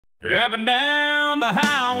Driving down the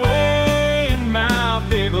highway in my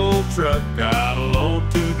big old truck, got a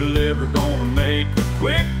load to deliver, gonna make it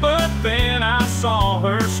quick. But then I saw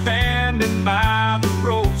her standing by the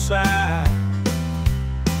roadside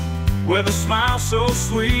with a smile so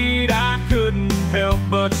sweet I couldn't help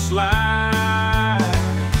but slide.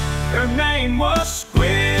 Her name was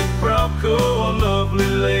Squid Pro Quo, a lovely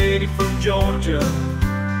lady from Georgia,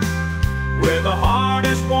 with a heart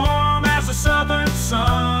as warm as the southern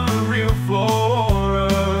sun, a real Flora.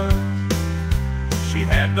 She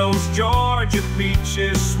had those Georgia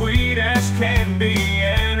peaches, sweet as can be,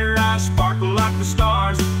 and her eyes sparkle like the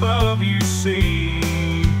stars above you see.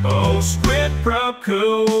 Oh, Squid Pro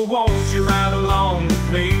Quo, won't you ride along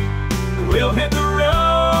with me? We'll hit the